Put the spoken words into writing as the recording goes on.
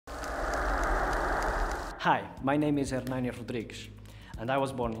Hi, my name is Hernani Rodrigues, and I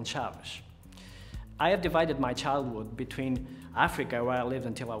was born in Chaves. I have divided my childhood between Africa, where I lived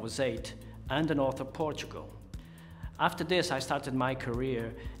until I was 8, and the north of Portugal. After this, I started my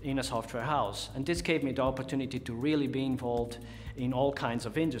career in a software house, and this gave me the opportunity to really be involved in all kinds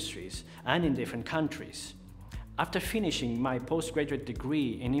of industries and in different countries. After finishing my postgraduate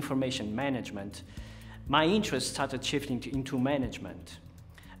degree in information management, my interest started shifting into management,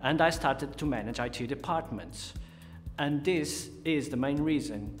 and I started to manage IT departments. And this is the main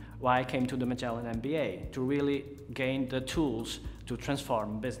reason why I came to the Magellan MBA, to really gain the tools to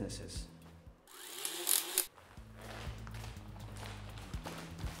transform businesses.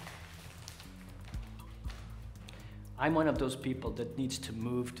 I'm one of those people that needs to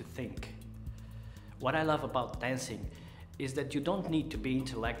move to think. What I love about dancing is that you don't need to be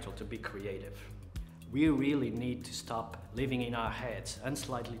intellectual to be creative. We really need to stop living in our heads and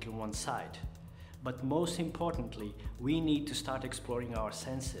slightly to one side. But most importantly, we need to start exploring our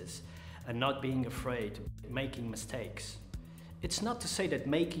senses and not being afraid of making mistakes. It's not to say that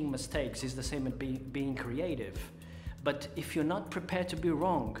making mistakes is the same as being creative, but if you're not prepared to be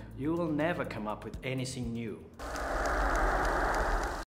wrong, you will never come up with anything new.